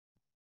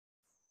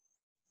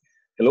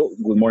Hello,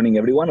 good morning,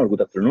 everyone, or good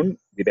afternoon,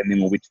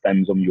 depending on which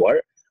time zone you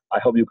are. I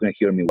hope you can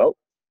hear me well.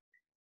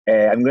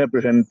 I'm going to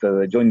present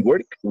joint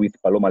work with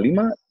Paloma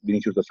Lima,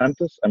 Vinicius Dos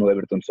Santos, and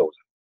Everton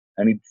Souza.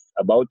 And it's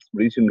about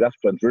reducing graph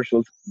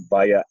transversals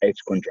via edge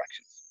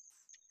contractions.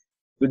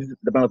 So this is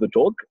the plan of the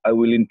talk. I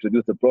will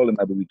introduce the problem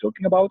I will be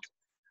talking about.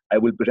 I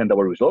will present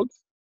our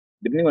results.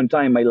 Depending on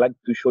time, I like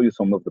to show you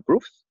some of the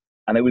proofs,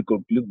 and I will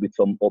conclude with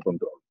some open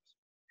problems.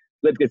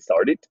 Let's get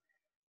started.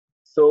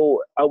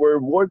 So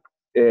our work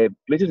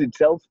places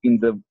itself in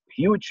the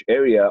huge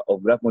area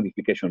of graph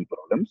modification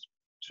problems.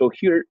 So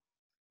here,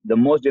 the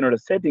most general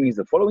setting is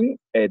the following.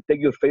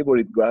 Take your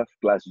favorite graph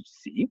class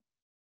C,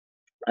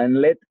 and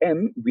let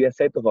M be a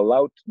set of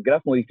allowed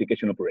graph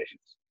modification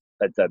operations,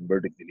 such as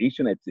vertex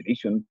deletion,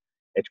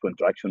 edge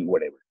contraction,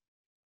 whatever.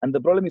 And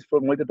the problem is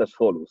formulated as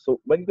follows.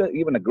 So when you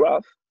given a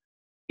graph,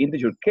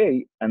 integer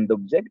k, and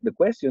the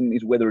question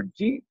is whether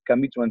G can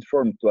be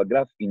transformed to a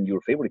graph in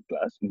your favorite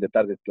class, in the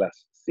target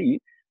class C,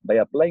 by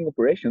applying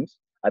operations,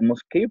 at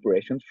most k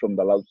operations from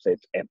the allowed set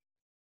M.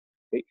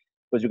 Okay?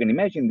 So as you can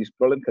imagine, this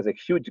problem has a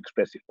huge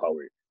expressive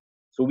power.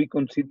 So we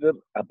consider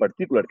a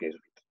particular case of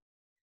it.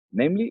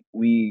 Namely,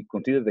 we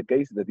consider the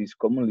case that is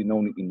commonly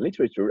known in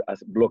literature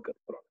as blocked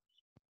problems.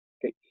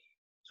 Okay?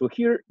 So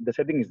here, the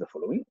setting is the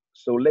following.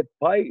 So let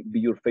pi be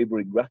your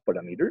favorite graph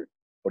parameter,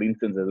 for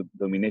instance, the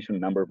domination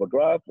number of a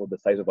graph or the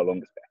size of a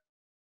longest path.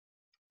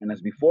 And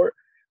as before,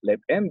 let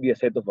M be a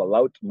set of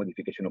allowed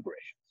modification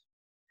operations.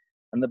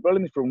 And the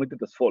problem is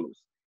formulated as follows.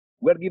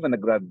 We are given a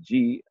graph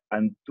G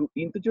and two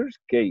integers,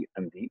 K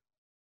and D.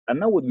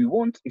 And now what we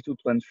want is to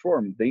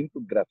transform the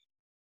input graph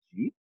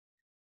G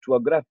to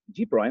a graph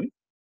G prime,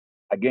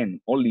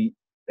 again, only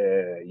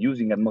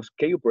using at most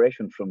K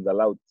operations from the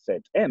allowed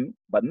set M.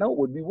 But now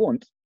what we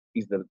want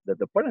is that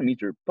the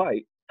parameter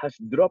pi has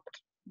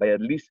dropped by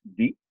at least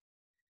D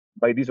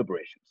by these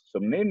operations. So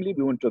namely,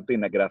 we want to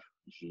obtain a graph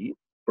G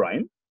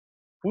prime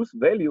whose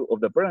value of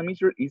the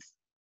parameter is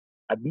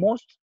at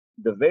most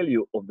the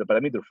value of the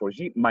parameter for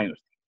G minus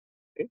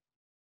D. Okay?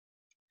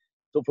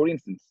 So for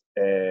instance,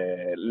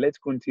 let's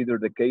consider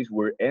the case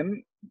where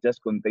M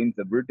just contains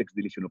the vertex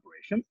deletion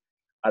operation.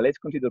 And let's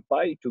consider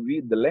pi to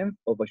be the length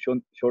of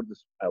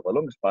a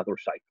longest path or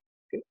cycle.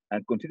 Okay?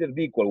 And consider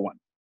D equal 1.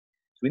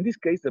 So in this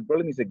case, the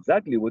problem is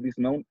exactly what is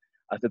known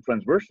as the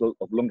transversal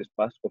of longest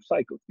path of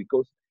cycles,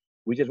 because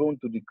we just want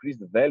to decrease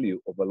the value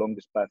of the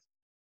longest path,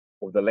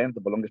 of the length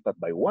of the longest path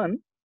by 1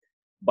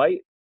 by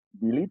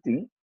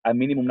deleting a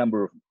minimum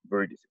number of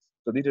vertices.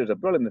 So this is a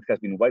problem that has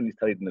been widely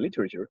studied in the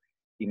literature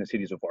in a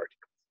series of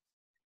articles.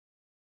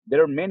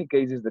 There are many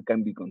cases that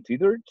can be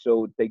considered.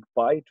 So take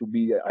pi to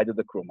be either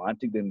the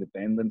chromatic, the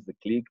independence, the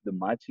clique, the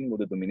matching, or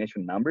the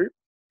domination number.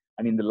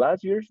 And in the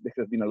last years, there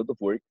has been a lot of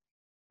work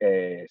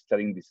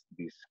studying this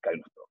kind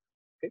of problem.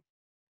 Okay?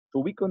 So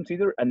we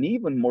consider an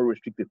even more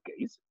restricted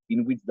case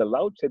in which the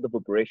allowed set of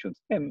operations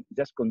M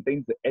just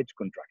contains the edge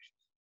contractions.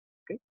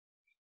 Okay?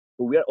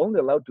 So we are only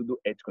allowed to do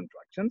edge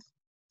contractions.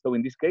 So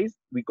in this case,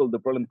 we call the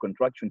problem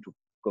contraction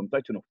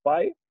of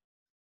pi.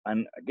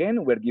 And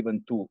again, we're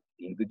given two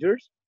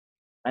integers.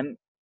 And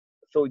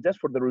so just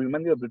for the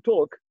remainder of the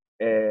talk,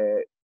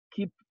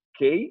 keep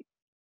k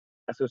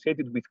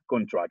associated with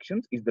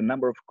contractions is the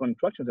number of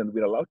contractions that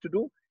we're allowed to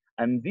do.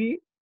 And D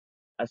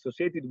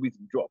associated with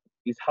drop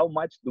is how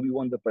much do we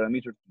want the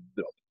parameter to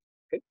drop.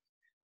 Okay?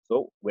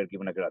 So we're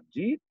given a graph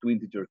G, two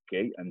integers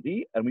k and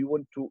D, and we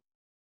want to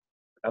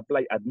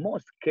apply at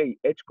most k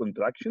edge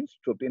contractions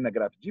to obtain a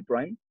graph G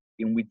prime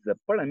in which the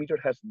parameter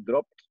has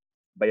dropped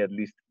by at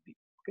least D.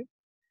 Okay?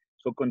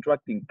 So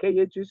contracting k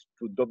edges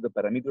to drop the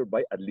parameter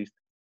by at least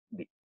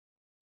D.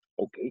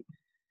 Okay.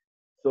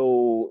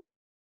 So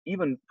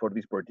even for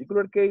this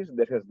particular case,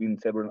 there has been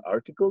several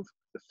articles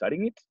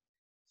studying it.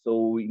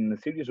 So in a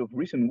series of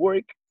recent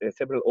work,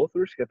 several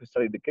authors have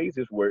studied the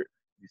cases where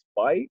this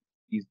pi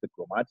is the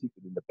chromatic,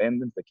 the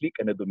independence, the clique,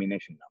 and the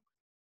domination number.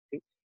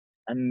 Okay?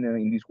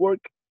 And in this work,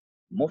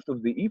 most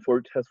of the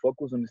effort has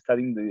focused on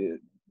studying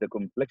the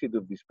complexity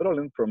of this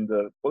problem from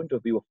the point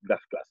of view of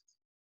graph classes.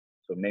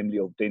 So namely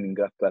obtaining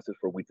graph classes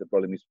for which the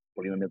problem is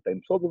polynomial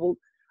time solvable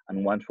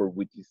and ones for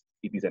which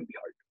it is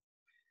NP-hard.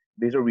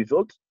 These are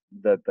results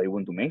that I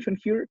want to mention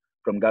here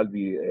from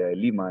Galvi,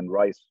 Lima, and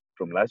Rice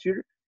from last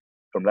year,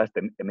 from last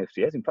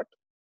MFCS, in fact,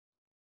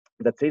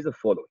 that says the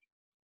following.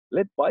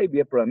 Let pi be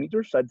a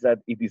parameter such that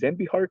it is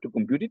NP-hard to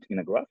compute it in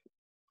a graph,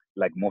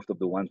 like most of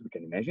the ones we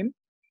can imagine,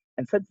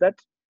 and such that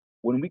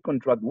when we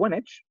contract one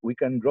edge, we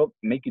can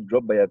make it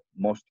drop by at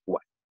most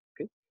 1.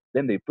 Okay?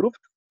 Then they proved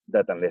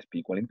that unless p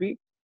equal in p,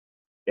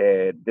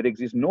 there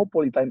exists no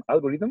polytime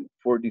algorithm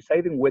for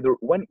deciding whether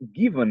one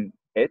given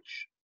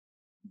edge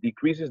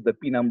decreases the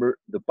pi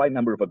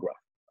number of a graph.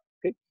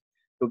 Okay?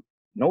 So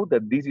note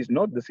that this is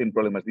not the same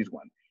problem as this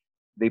one.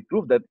 They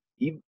prove that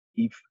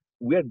if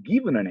we are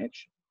given an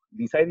edge,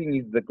 deciding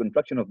if the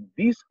contraction of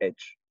this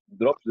edge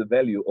drops the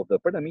value of the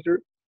parameter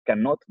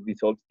cannot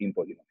result in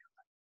polynomial.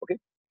 Okay?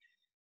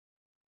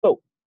 So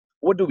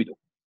what do we do?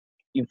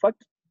 In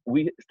fact,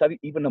 we study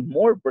even a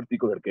more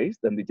particular case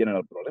than the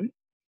general problem,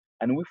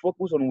 and we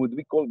focus on what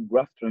we call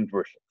graph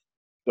transversals.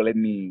 So let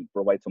me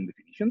provide some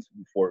definitions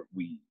before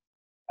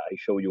I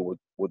show you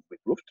what we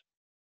proved.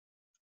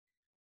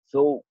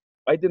 So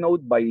I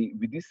denote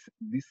with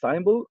this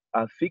symbol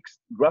a fixed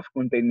graph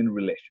containing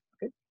relation.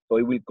 Okay, so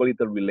I will call it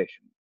a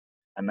relation,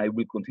 and I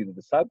will consider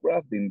the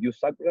subgraph, the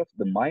induced subgraph,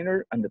 the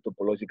minor, and the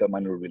topological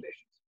minor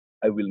relations.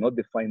 I will not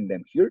define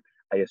them here.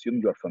 I assume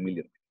you are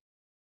familiar with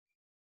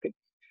it. Okay,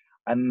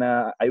 and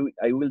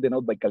I will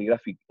denote by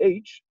calligraphic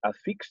H a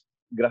fixed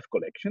graph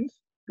collection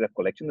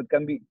that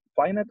can be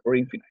finite or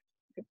infinite.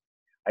 Okay?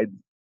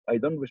 I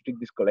don't restrict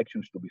these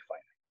collections to be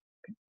finite.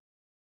 Okay?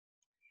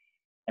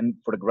 And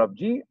for the graph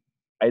G,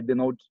 I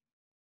denote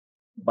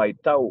by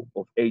tau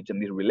of H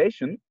and this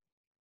relation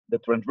the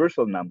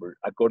transversal number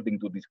according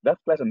to this graph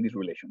class and this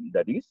relation.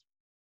 That is,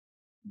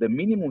 the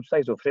minimum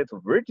size of sets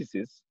of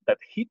vertices that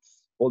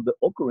hits all the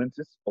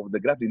occurrences of the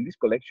graph in this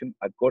collection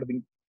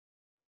according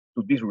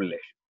to this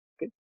relation.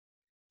 Okay,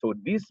 so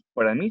this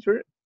parameter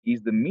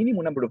is the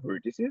minimum number of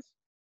vertices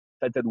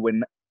such that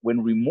when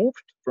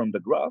removed from the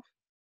graph,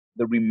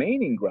 the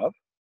remaining graph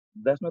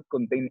does not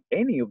contain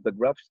any of the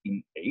graphs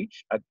in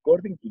H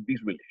according to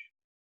this relation.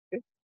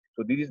 Okay,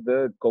 so this is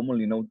the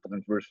commonly known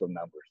transversal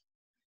numbers.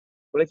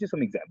 So let's see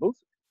some examples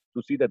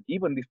to see that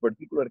even this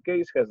particular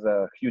case has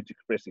a huge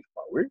expressive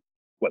power.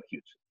 Well,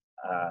 huge,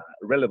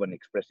 relevant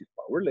expressive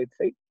power, let's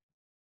say.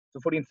 So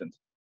for instance,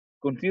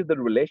 consider the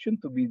relation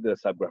to be the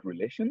subgraph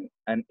relation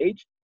and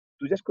H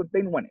to just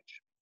contain one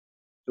edge.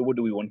 So what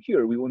do we want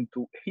here? We want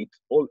to hit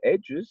all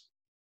edges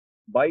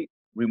by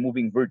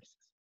removing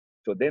vertices.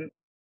 So then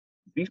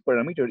this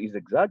parameter is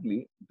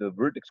exactly the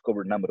vertex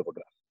covered number of a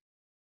graph.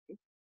 Okay?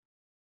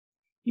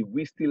 If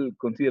we still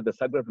consider the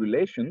subgraph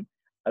relation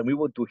and we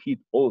want to hit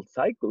all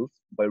cycles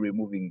by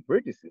removing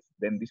vertices,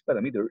 then this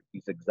parameter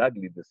is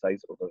exactly the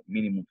size of a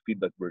minimum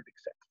feedback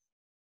vertex set.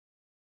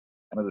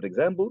 Another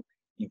example,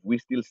 if we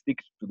still stick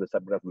to the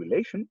subgraph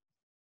relation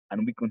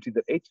and we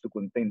consider H to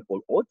contain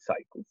all odd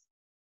cycles,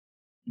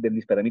 then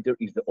this parameter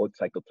is the odd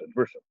cycle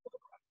transversal of a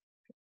graph.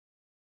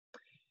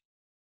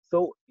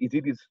 So it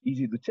is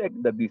easy to check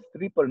that these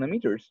three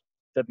parameters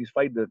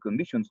satisfy the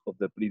conditions of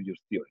the previous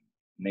theorem,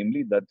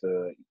 namely that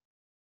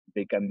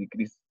they can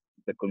decrease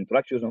the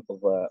contractions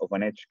of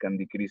an edge can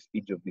decrease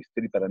each of these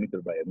three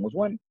parameters by almost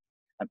one,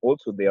 and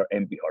also they are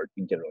NP-hard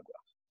in general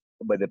graphs.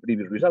 So by the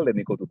previous result, let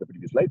me go to the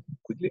previous slide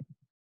quickly.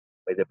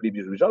 By the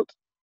previous result,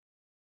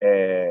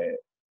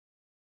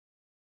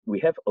 we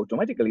have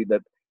automatically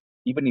that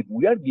even if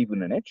we are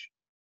given an edge,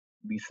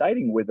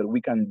 deciding whether we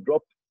can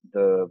drop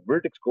the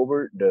vertex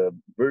cover, the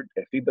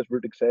feedback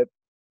vertex set,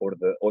 or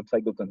the odd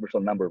cycle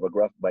transversal number of a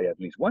graph by at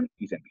least one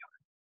is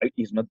NP-hard.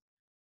 It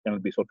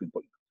cannot be solved in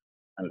polygons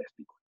unless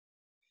equal.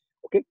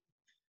 Okay,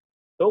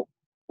 so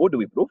what do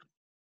we prove?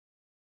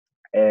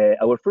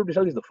 Our first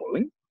result is the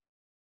following.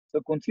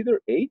 So consider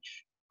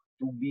H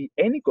to be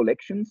any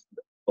collections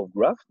of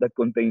graphs that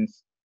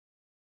contains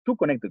two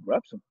connected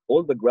graphs.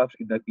 All the graphs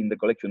in the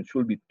collection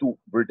should be two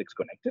vertex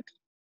connected,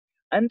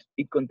 and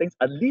it contains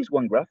at least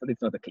one graph that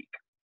is not a clique.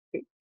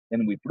 Okay,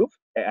 then we prove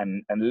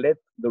and let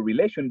the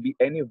relation be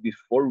any of these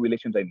four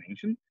relations I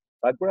mentioned: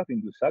 subgraph,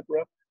 induced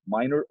subgraph,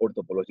 minor, or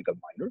topological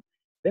minor.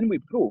 Then we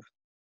prove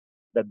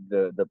that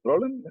the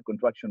problem, the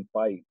contraction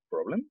phi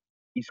problem,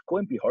 is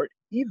co-NP-hard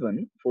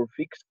even for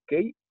fixed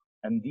k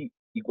and d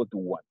equal to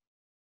 1.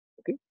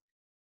 Okay,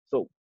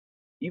 so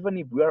even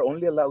if we are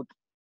only allowed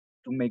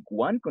to make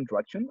one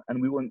contraction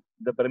and we want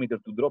the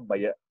parameter to drop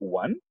by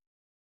 1,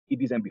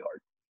 it is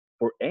NP-hard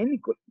for any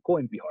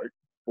co-NP-hard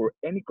for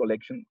any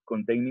collection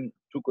containing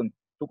two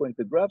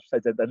connected graphs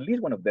such that at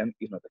least one of them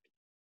is not a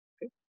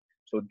clique. Okay,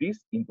 so this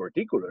in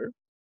particular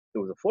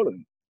shows the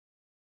following.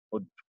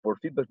 For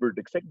feedback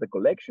vertex set, the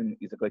collection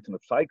is a collection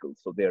of cycles,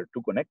 so they are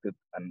two connected,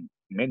 and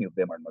many of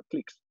them are not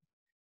cliques.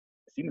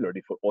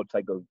 Similarly, for odd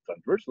cycle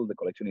transversal, the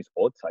collection is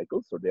odd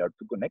cycles, so they are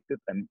two connected,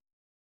 and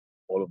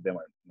all of them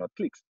are not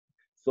cliques.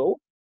 So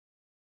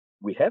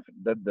we have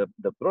that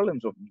the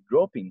problems of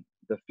dropping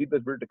the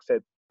feedback vertex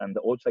set and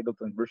the odd cycle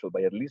transversal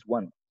by at least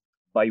one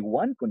by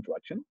one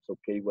contraction, so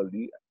k equal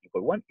d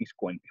equal 1, is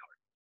co-NP-hard.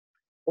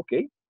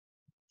 Okay.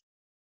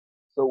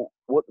 So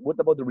what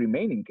about the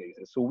remaining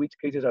cases? So which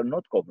cases are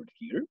not covered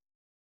here?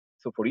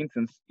 So for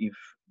instance, if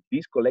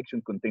this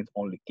collection contains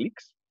only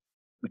cliques,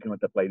 we cannot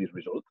apply this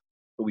result.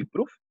 So we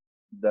prove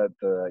that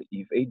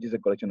if H is a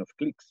collection of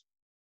cliques,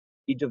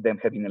 each of them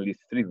having at least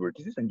 3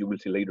 vertices, and you will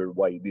see later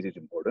why this is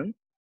important.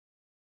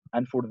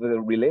 And for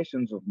the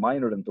relations of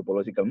minor and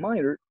topological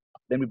minor,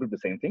 then we prove the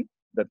same thing,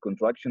 that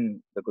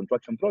the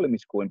contraction problem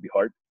is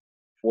co-NP-hard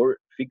for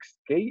fixed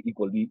k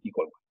equal d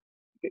equal 1.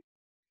 Okay.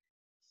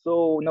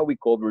 So now we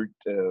covered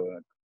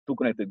two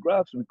connected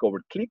graphs, we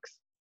covered cliques.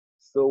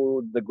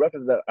 So the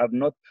graphs that are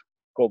not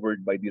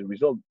covered by this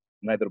result,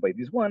 neither by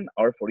this one,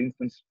 are, for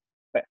instance,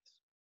 paths.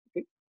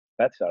 Okay,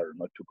 paths are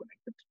not two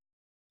connected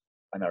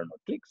and are not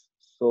cliques.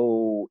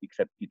 So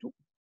except P2.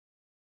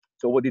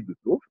 So what did we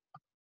prove?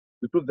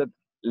 We proved that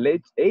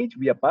let H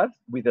be a path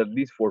with at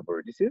least 4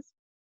 vertices,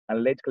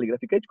 and let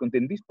calligraphic H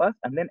contain this path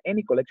and then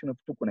any collection of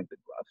two connected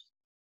graphs,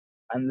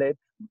 and let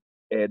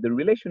the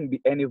relation be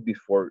any of these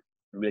 4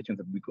 relations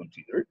that we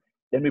consider.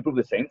 Then we prove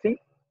the same thing.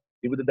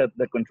 We prove that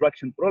the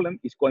contraction problem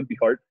is co-NP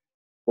hard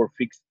for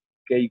fixed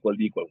k equal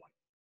d equal 1.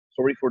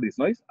 Sorry for this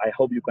noise. I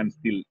hope you can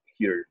still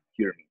hear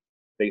me.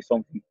 There is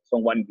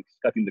someone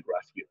cutting the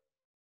grass here.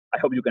 I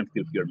hope you can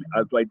still hear me.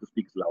 I'll try to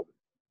speak louder.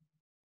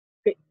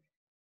 Okay.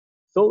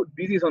 So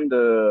this is on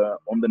the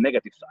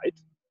negative side.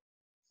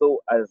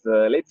 So as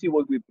let's see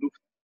what we proved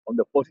on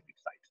the positive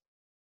side.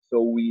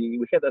 So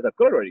we had as a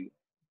corollary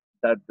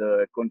that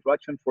the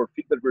contraction for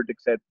fixed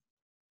vertex set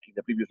in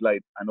the previous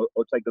slide and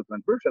odd cycle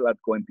transversal at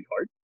co-NP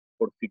hard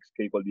for fixed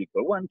k equal d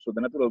equal 1. So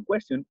the natural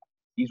question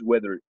is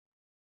whether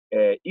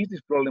is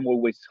this problem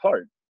always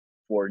hard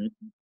for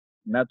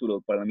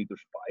natural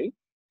parameters phi?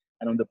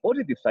 And on the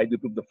positive side, we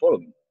prove the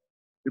following.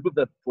 We prove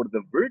that for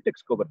the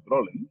vertex covered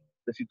problem,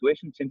 the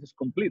situation changes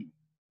completely.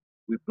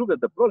 We prove that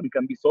the problem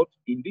can be solved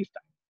in this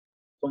time.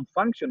 Some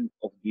function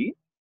of d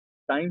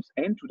times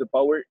n to the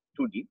power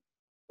 2d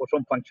or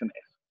some function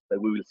f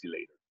that we will see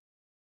later.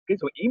 Okay,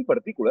 so in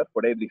particular,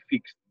 for every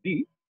fixed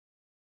d,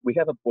 we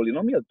have a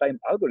polynomial time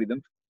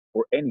algorithm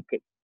for any k.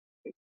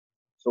 Okay?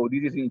 So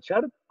this is in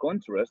sharp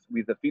contrast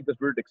with the fitness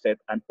vertex set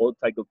and odd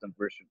cycle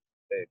transversion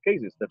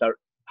cases that are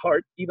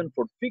hard even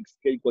for fixed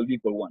k equal d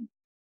equal 1.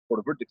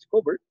 For vertex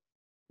cover,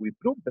 we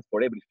prove that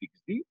for every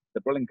fixed d,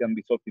 the problem can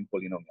be solved in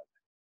polynomial.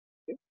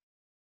 Okay?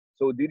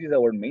 So this is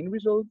our main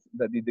result,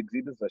 that it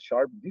exhibits a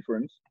sharp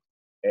difference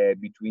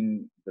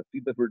between the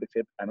fitness vertex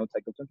set and odd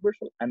cycle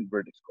transversal and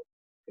vertex cover.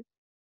 Okay?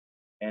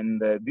 And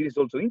this is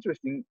also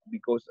interesting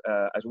because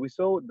as we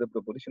saw, the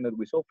proposition that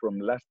we saw from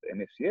last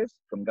MFCS,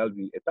 from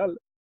Galvi et al.,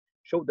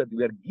 showed that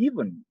we are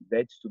given the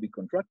edge to be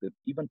contracted,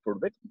 even for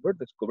that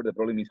vertex cover, the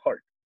problem is hard.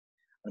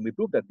 And we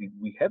prove that if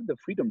we have the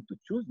freedom to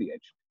choose the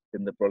edge,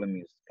 then the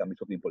problem can be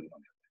solved in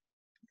polynomial.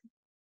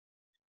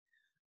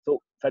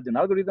 So such an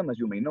algorithm, as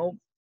you may know,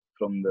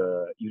 from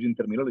using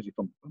terminology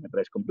from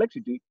parameterized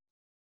complexity,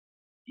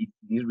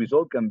 this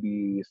result can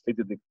be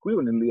stated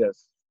equivalently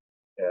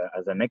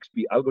as an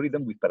XP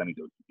algorithm with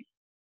parameter t.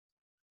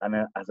 And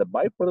as a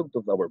byproduct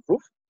of our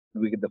proof,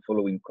 we get the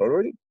following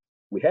corollary.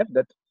 We have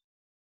that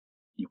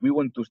if we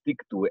want to stick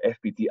to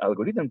FPT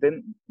algorithm,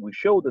 then we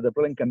show that the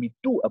problem can be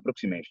too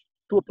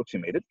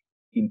approximated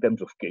in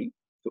terms of k.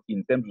 So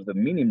in terms of the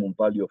minimum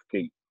value of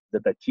k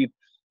that achieves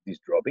this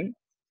dropping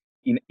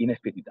in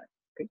FPT time.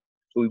 Okay.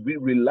 So if we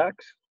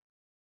relax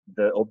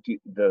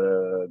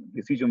the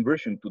decision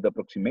version to the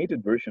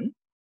approximated version,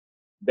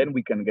 then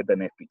we can get an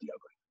FPT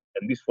algorithm.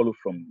 And this follows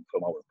from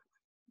our proof.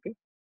 Okay.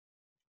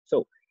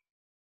 So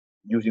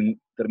using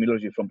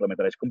terminology from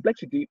parameterized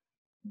complexity,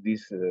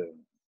 this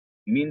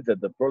means that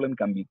the problem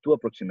can be too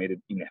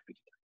approximated in FPT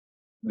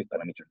with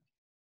parameter.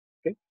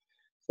 Okay,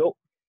 so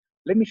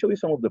let me show you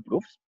some of the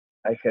proofs.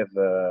 I have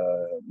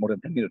more than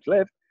 10 minutes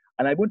left,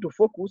 and I want to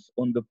focus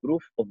on the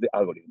proof of the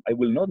algorithm. I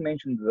will not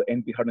mention the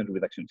NP hardness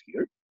reductions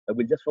here. I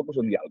will just focus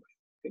on the algorithm.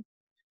 Okay,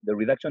 the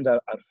reductions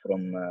are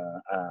from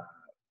a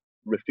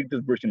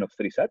restricted version of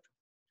 3SAT,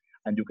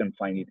 and you can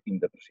find it in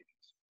the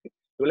proceedings. Okay?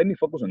 So let me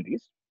focus on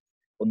this.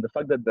 On the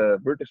fact that the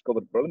vertex cover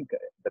problem,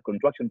 the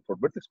contraction for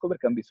vertex cover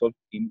can be solved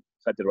in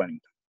such a running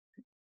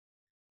time.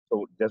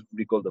 So just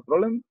recall the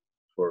problem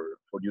for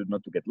you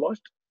not to get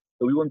lost.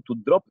 So we want to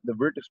drop the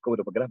vertex cover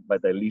of a graph by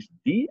at least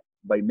d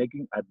by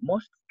making at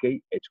most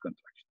k edge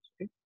contractions.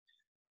 Okay?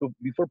 So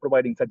before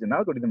providing such an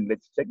algorithm,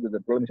 let's check that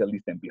the problem is at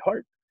least NP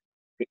hard.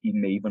 Okay? It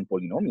may even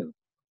polynomial,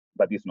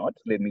 but it's not.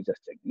 Let me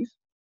just check this.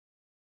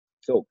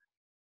 So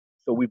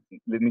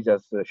let me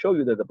just show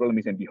you that the problem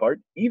is NP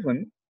hard,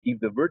 even if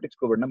the vertex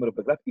cover number of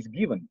the graph is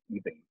given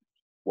with the input.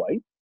 Why?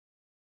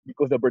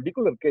 Because the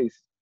particular case,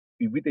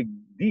 if we take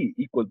d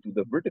equal to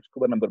the vertex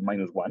cover number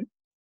 -1,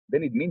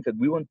 then it means that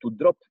we want to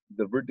drop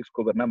the vertex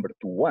cover number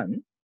to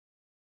 1.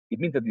 It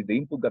means that if the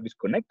input graph is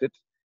connected,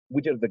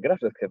 which are the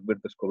graphs that have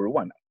vertex cover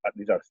 1?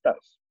 These are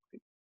stars.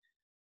 Okay?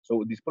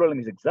 So this problem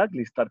is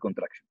exactly star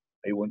contraction.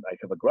 I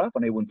have a graph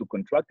and I want to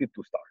contract it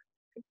to star.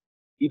 Okay?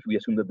 If we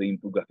assume that the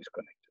input graph is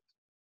connected.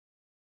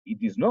 It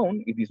is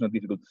known, it is not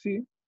difficult to see,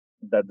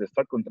 that the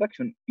star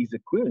contraction is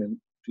equivalent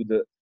to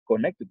the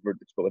connected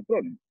vertex cover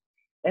problem.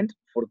 And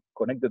for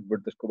connected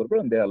vertex cover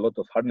problem, there are a lot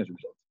of hardness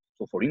results.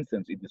 So for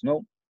instance, it is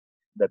known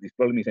that this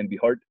problem is NP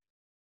hard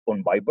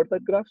on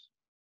bipartite graphs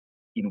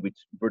in which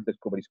vertex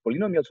cover is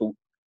polynomial. So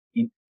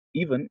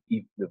even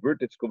if the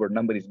vertex cover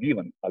number is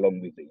given along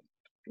with the input.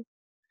 Okay?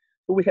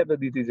 So we have that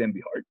this is NP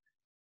hard.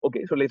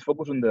 Okay, so let's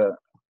focus on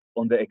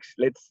the X.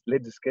 Let's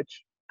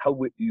sketch how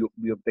we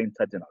obtain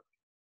such an algorithm.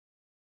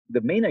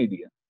 The main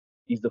idea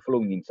is the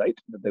following insight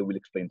that I will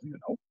explain to you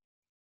now,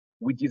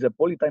 which is a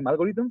polytime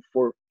algorithm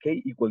for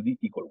k equal d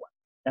equal 1.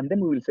 And then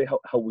we will say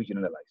how we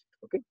generalize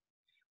it, okay?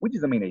 Which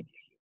is the main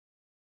idea here.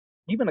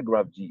 Given a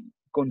graph G,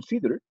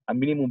 consider a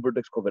minimum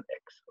vertex cover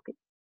X, okay?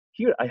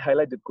 Here I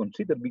highlighted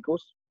consider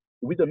because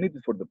we don't need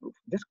it for the proof.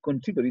 Just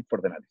consider it for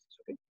the analysis,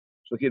 okay?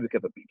 So here we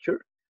have a picture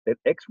that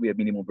X, we have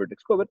minimum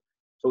vertex cover.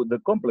 So the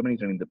complement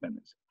is an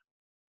independent set.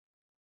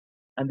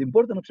 And the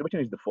important observation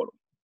is the following.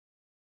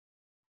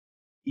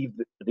 If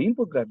the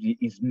input graph G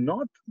is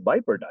not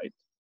bipartite,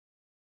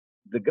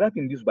 the graph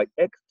induced by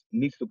X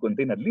needs to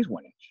contain at least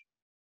one edge.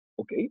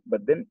 Okay,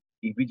 but then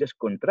if we just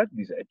contract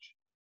this edge,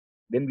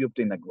 then we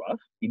obtain a graph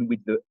in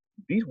which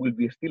this will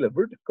be still a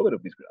vertex cover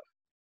of this graph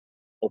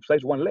of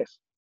size 1 less.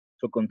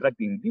 So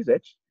contracting this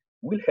edge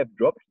will have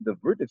dropped the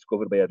vertex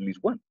cover by at least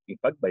 1, in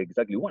fact, by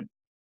exactly 1.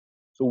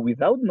 So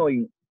without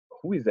knowing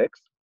who is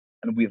X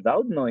and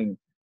without knowing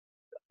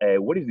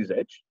what is this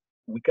edge,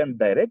 we can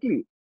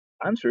directly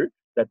answer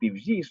that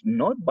if G is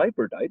not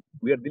bipartite,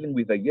 we are dealing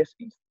with a yes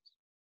instance.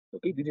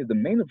 Okay, this is the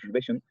main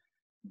observation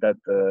that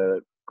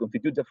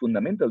constitutes a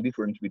fundamental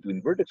difference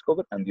between vertex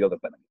cover and the other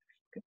parameters.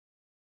 Okay?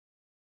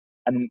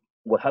 And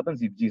what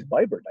happens if G is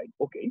bipartite?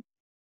 Okay,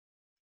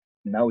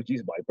 now G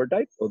is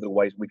bipartite,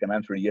 otherwise we can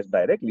answer yes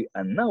directly,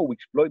 and now we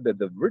exploit that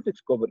the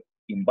vertex cover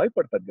in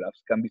bipartite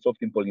graphs can be solved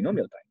in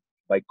polynomial time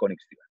by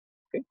conics theorem.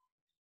 Okay,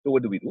 so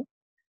what do?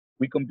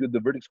 We compute the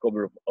vertex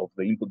cover of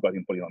the input graph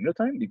in polynomial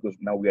time because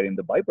now we are in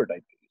the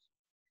bipartite case.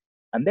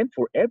 And then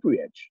for every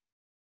edge,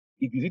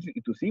 it is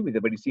easy to see with a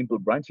very simple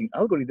branching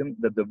algorithm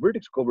that the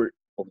vertex cover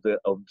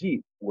of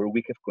G, where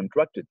we have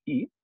contracted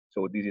E,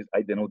 so this is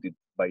I denoted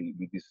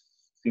with this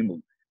symbol,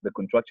 the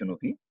contraction of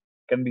E,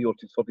 can be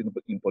also solved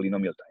in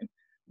polynomial time.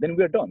 Then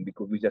we are done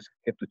because we just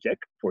have to check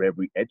for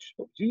every edge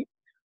of G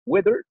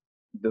whether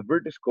the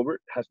vertex cover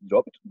has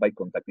dropped by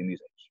contacting this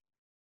edge.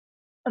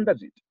 And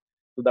that's it.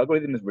 So the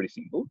algorithm is very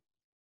simple.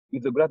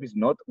 If the graph is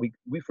not,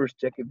 we first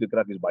check if the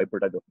graph is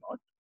bipartite or not.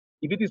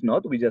 If it is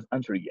not, we just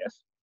answer yes.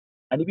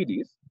 And if it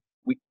is,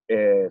 we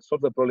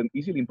solve the problem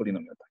easily in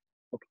polynomial time.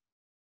 Okay.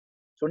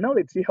 So now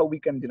let's see how we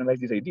can generalize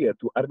this idea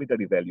to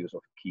arbitrary values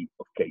of K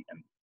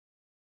and D.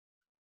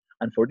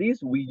 And for this,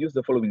 we use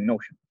the following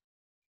notion.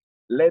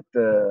 Let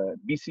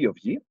BC of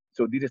G,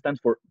 so this stands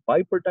for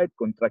bipartite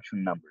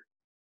contraction number.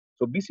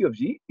 So BC of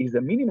G is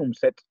the minimum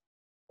set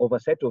of a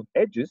set of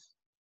edges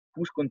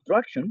whose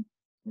contraction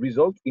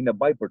results in a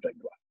bipartite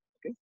graph.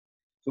 Okay,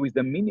 so is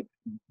the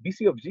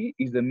BC of G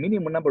is the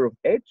minimum number of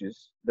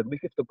edges that we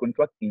have to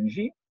contract in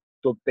G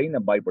to obtain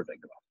a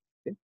bipartite graph.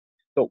 Okay,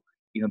 so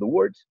in other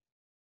words,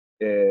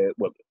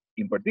 well,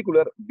 in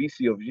particular,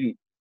 BC of G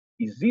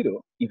is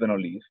 0 even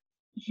only if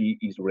G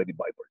is already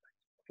bipartite.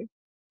 Okay,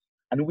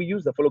 and we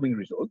use the following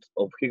results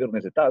of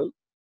Hegernes et al.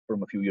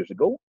 From a few years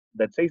ago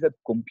that says that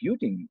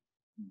computing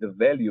the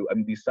value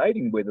and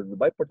deciding whether the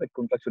bipartite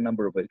contraction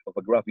number of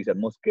a graph is at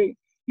most K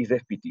is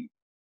FPT,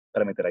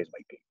 parameterized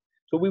by K.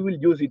 So we will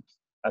use it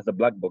as a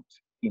black box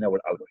in our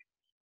algorithm.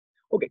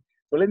 Okay,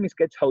 so let me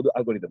sketch how the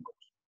algorithm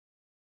goes.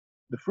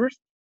 The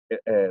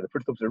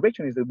first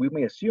observation is that we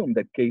may assume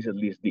that K is at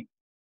least D,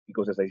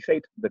 because as I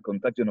said, the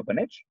contraction of an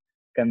edge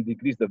can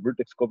decrease the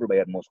vertex cover by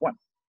at most 1.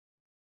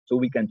 So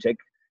we can check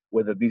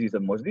whether this is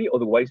at most D,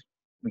 otherwise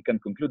we can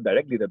conclude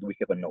directly that we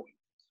have a no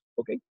instance.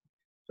 Okay,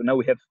 so now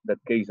we have that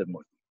K is at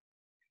most D.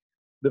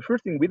 The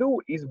first thing we do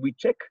is we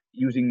check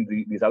using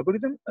this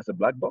algorithm as a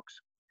black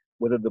box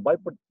whether the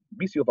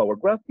BC of our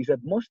graph is at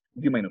most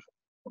D minus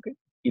 1, okay,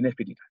 in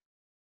FPT time.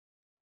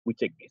 We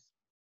check this.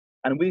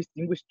 And we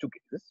distinguish two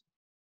cases.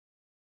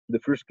 The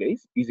first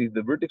case is if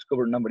the vertex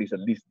cover number is at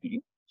least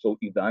D, so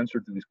if the answer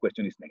to this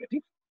question is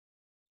negative,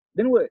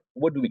 then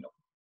what do we know?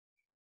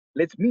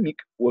 Let's mimic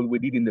what we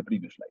did in the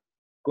previous slide.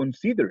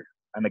 Consider,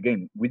 and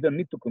again, we don't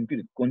need to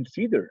compute it,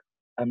 consider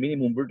a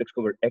minimum vertex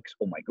cover X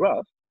on my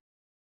graph,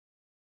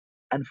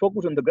 and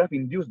focus on the graph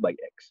induced by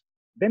X.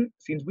 Then,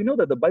 since we know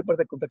that the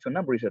bipartite contraction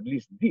number is at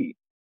least D,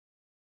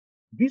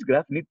 this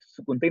graph needs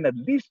to contain at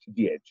least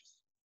D edges.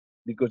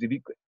 Because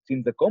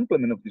since the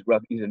complement of this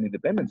graph is an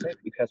independent set,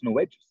 it has no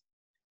edges.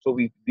 So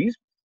if this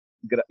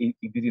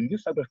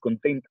induced subgraph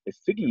contains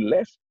strictly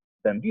less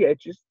than D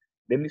edges,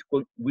 then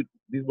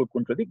this will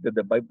contradict that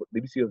the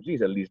BC of G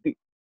is at least D.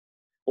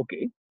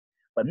 Okay,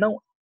 but now,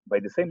 by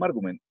the same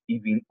argument,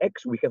 if in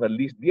X we have at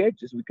least D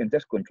edges, we can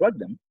just contract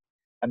them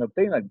and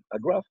obtain a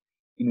graph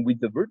in which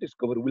the vertex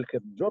cover will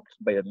have dropped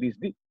by at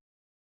least D.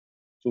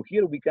 So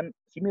here we can,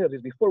 similarly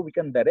as before, we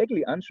can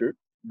directly answer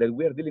that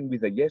we are dealing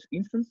with a yes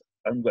instance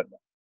and we're done.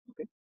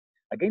 Okay.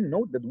 Again,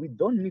 note that we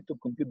don't need to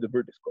compute the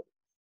vertex cover.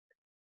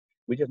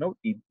 We just know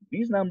if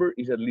this number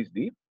is at least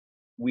D,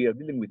 we are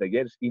dealing with a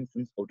yes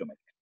instance automatically.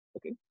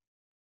 Okay.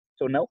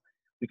 So now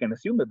we can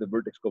assume that the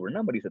vertex cover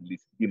number is at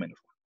least D minus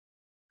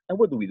 1. And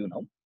what do we do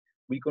now?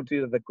 We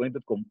consider the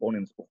connected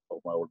components of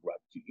our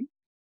graph G,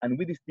 and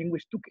we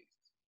distinguish two cases.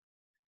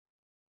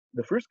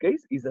 The first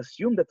case is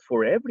assume that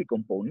for every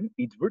component,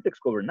 its vertex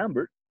cover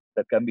number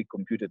that can be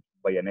computed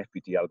by an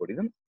FPT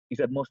algorithm is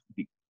at most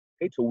D.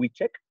 Okay, so we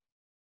check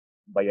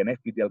by an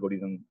FPT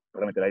algorithm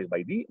parameterized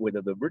by D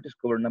whether the vertex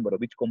cover number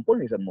of each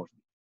component is at most D.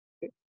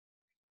 Okay,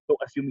 so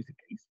assume is the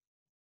case.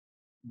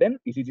 Then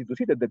it's easy to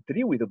see that the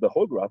tree width of the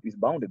whole graph is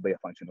bounded by a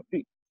function of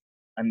D.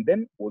 And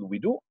then what we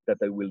do, that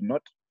I will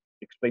not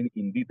explain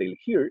in detail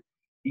here,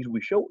 is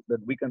we show that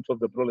we can solve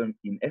the problem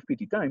in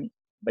FPT time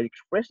by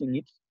expressing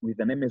it with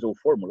an MSO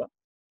formula,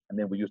 and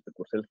then we use the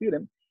Courcelle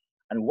theorem.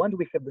 And once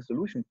we have the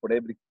solution for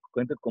every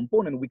connected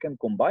component, we can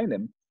combine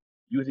them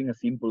using a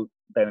simple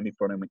dynamic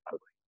programming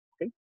algorithm.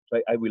 Okay,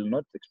 so I will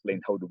not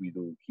explain how do we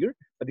do here,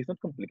 but it's not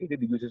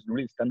complicated. It uses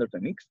really standard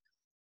techniques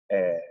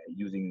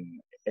using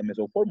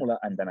MSO formula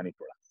and dynamic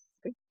program.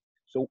 Okay,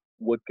 so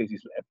what case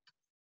is left?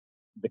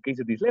 The case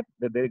that is left,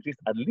 that there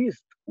exists at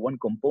least one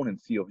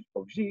component C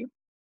of G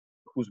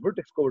whose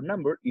vertex cover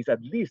number is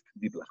at least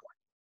D plus 1.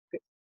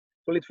 Okay,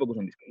 so let's focus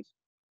on this case.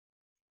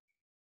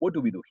 What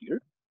do we do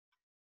here?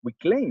 We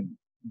claim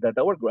that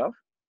our graph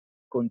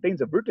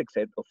contains a vertex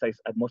set of size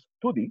at most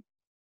 2D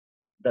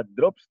that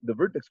drops the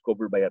vertex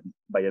cover by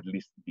at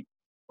least D.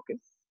 Okay,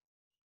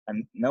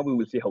 and now we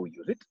will see how we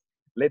use it.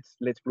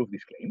 Let's prove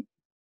this claim.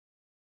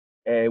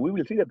 We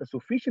will see that the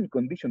sufficient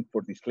condition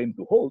for this claim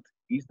to hold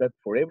is that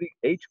for every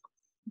H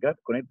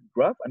connected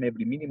graph and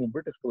every minimum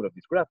vertex cover of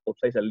this graph of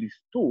size at least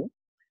 2,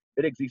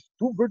 there exists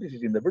 2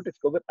 vertices in the vertex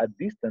cover at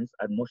distance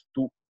at most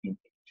 2 in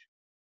H.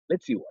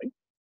 Let's see why.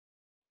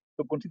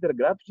 So consider a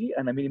graph G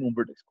and a minimum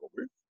vertex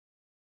cover.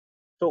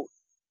 So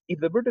if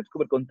the vertex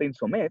cover contains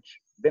some edge,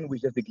 then we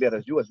just declare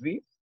as U as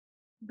V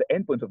the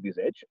endpoints of this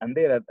edge, and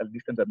they are at a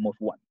distance at most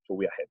 1, so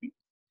we are happy.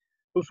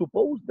 So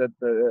suppose that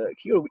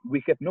here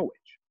we have no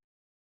edge,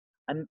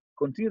 and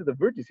consider the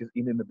vertices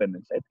in the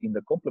independent set in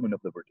the complement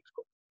of the vertex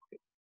cover. Okay.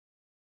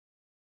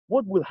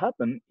 What will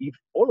happen if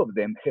all of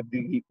them have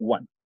degree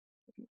 1?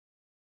 Okay.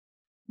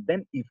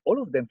 Then if all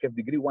of them have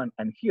degree 1,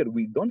 and here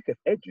we don't have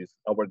edges,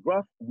 our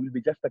graph will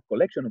be just a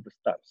collection of the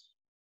stars.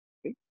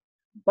 Okay.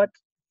 But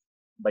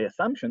by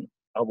assumption,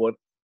 our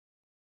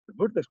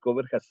vertex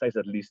cover has size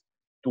at least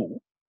 2,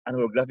 and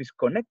our graph is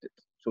connected.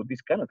 So this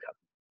cannot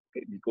happen,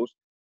 okay? Because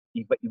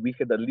if we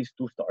had at least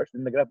 2 stars,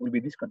 then the graph will be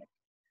disconnected.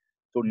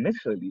 So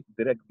necessarily,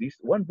 there exists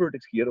one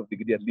vertex here of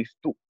degree at least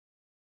 2.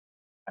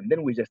 And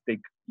then we just take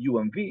U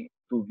and V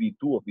to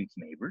V2 of its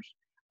neighbors,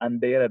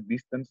 and they are at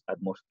distance at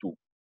most 2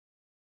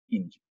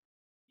 in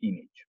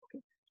H.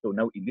 Okay? So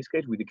now in this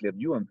case, we declare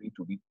U and V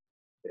to be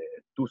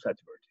 2 such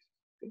vertices.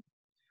 Okay?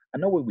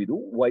 And now what we do,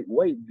 why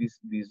this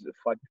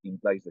fact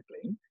implies the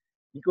claim?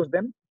 Because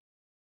then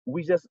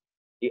we just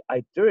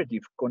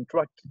iterative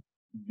contract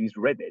these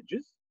red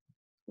edges,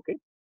 okay?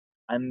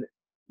 And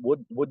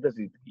what does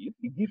it give?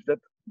 It gives that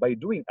by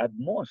doing at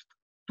most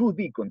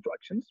 2D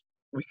contractions,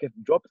 we have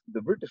dropped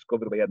the vertex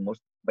cover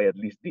by at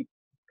least D,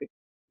 okay?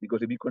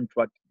 Because if we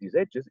contract these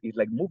edges, it's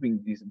like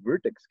moving this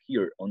vertex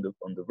here on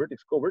the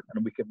vertex cover,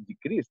 and we have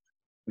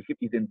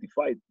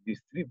identified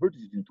these 3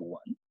 vertices into 1.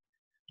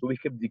 So we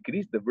have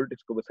decreased the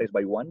vertex cover size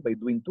by 1 by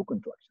doing 2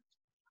 contractions.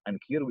 And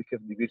here we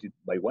have decreased it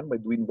by 1 by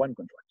doing 1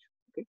 contraction.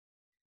 Okay.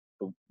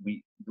 So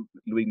we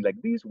doing like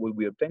this, what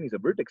we obtain is a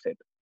vertex set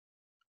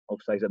of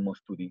size at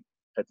most 2D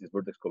that this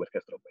vertex cover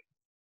has dropped by.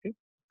 Okay.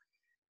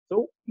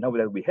 So now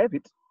that we have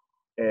it,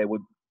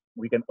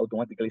 we can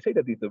automatically say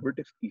that if the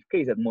vertex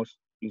case at most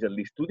is at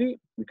least 2D,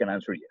 we can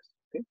answer yes.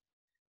 Okay.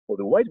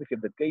 Otherwise, we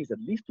have the case at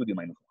least 2D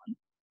minus 1.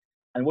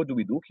 And what do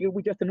we do here?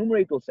 We just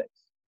enumerate all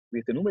sets.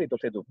 We enumerate all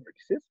sets of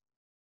vertices,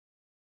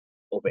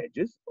 of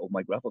edges of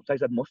my graph of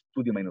size at most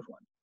 2D minus 1.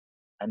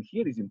 And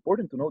here is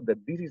important to note that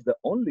this is the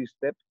only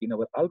step in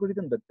our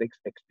algorithm that takes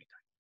XP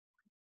time.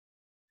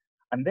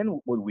 And then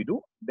what we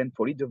do, then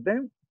for each of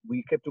them,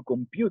 we have to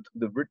compute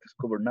the vertex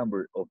cover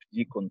number of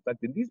G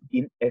contracted this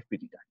in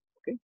FPT time.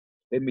 Okay.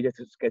 Let me just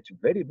sketch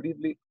very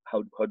briefly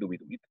how do we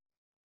do it.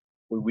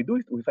 What we do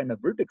is we find a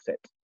vertex set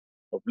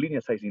of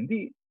linear size in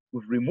D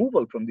whose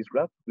removal from this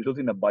graph results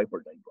in a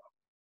bipartite graph.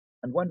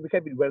 And once we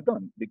have it, we're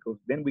done, because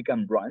then we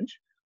can branch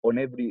on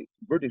every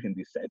vertex in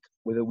this set,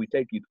 whether we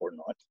take it or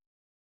not.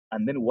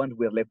 And then once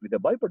we're left with a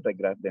bipartite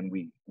graph, then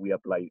we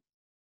apply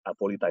a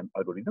polytime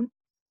algorithm.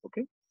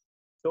 Okay.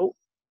 So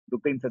to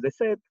obtain such a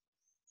set,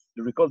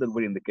 recall that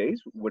we're in the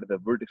case where the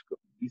vertex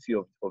DC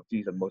of G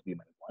is at most D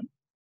minus 1.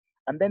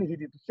 And then it's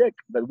easy to check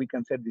that we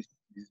can set this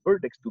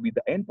vertex to be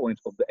the endpoints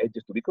of the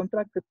edges to be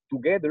contracted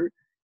together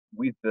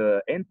with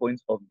the endpoints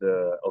of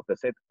the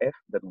set F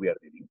that we are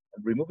dealing.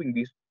 And removing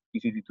this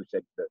is easy to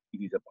check that it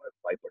is a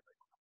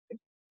bipartite. Okay?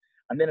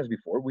 And then as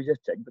before, we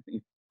just check that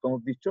if some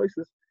of these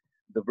choices,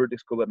 the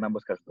vertex cover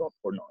numbers has dropped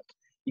or not.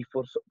 If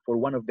for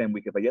one of them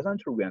we have a yes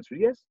answer, we answer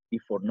yes.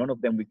 If for none of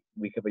them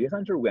we have a yes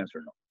answer, we answer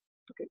no.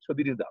 Okay, so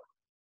this is that.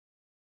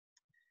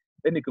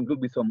 Let me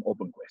conclude with some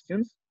open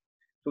questions.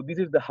 So this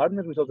is the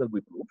hardness results that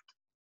we proved.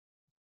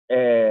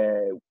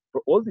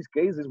 For all these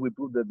cases, we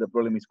proved that the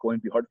problem is going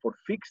to be hard for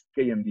fixed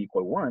K and D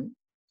equal 1.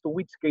 So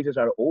which cases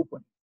are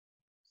open?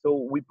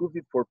 So we proved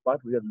it for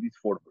paths with at least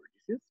 4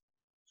 vertices.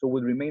 So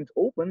what remains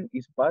open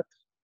is path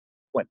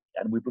 1,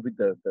 and we proved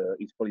it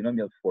it's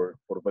polynomial for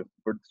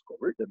vertex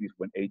cover. That is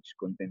when H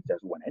contains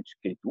just one edge,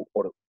 K2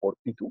 or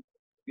P2,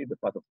 okay, the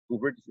path of 2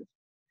 vertices.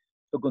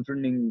 So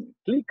concerning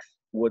clicks,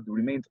 what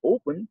remains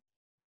open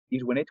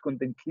is when H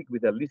contains click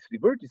with at least 3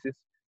 vertices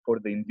for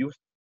the induced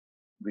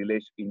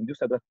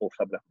subgraph or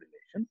subgraph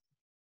relation.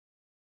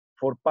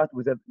 For path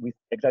with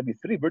exactly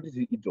 3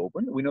 vertices, it's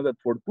open. We know that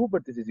for 2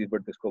 vertices, the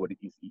vertex cover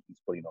is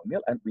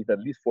polynomial, and with at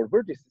least 4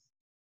 vertices,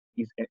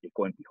 is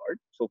going to be hard.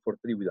 So for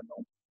 3, we don't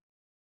know.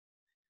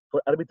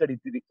 For arbitrary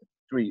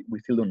 3, we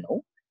still don't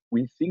know.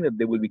 We think that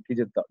there will be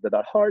cases that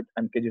are hard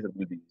and cases that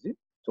will be easy.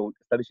 So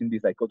establishing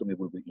this dichotomy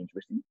will be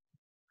interesting.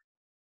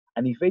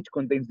 And if H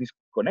contains this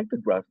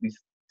connected graph, this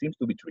seems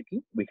to be tricky.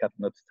 We have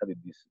not studied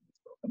this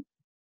problem.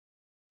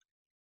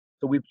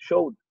 So we've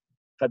showed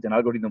such an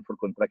algorithm for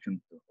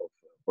contraction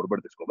for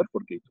vertex cover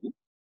for K2.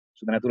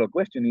 So the natural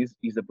question is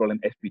the problem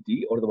FPT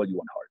or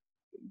W1 hard?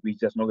 We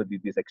just know that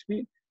it is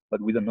XP, but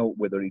we don't know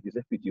whether it is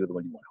FPT or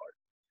W1 hard.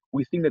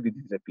 We think that it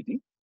is FPT,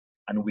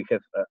 and we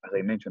have, as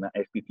I mentioned, an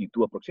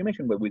FPT2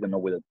 approximation, but we don't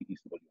know whether it is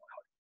W1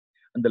 hard.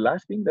 And the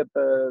last thing that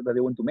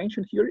I want to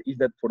mention here is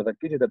that for the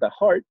cases that are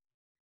hard,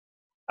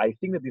 I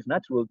think that it's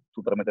natural to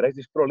parameterize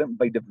this problem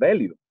by the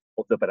value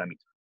of the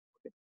parameter.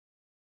 Okay?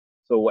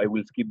 So I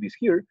will skip this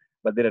here,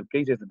 but there are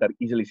cases that are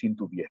easily seen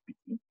to be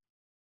FPT.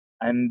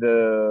 And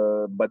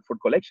but for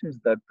collections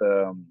that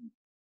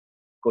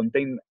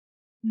contain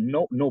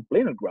no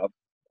planar graph,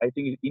 I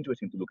think it's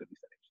interesting to look at this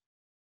direction.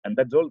 And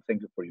that's all.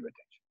 Thank you for your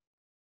attention.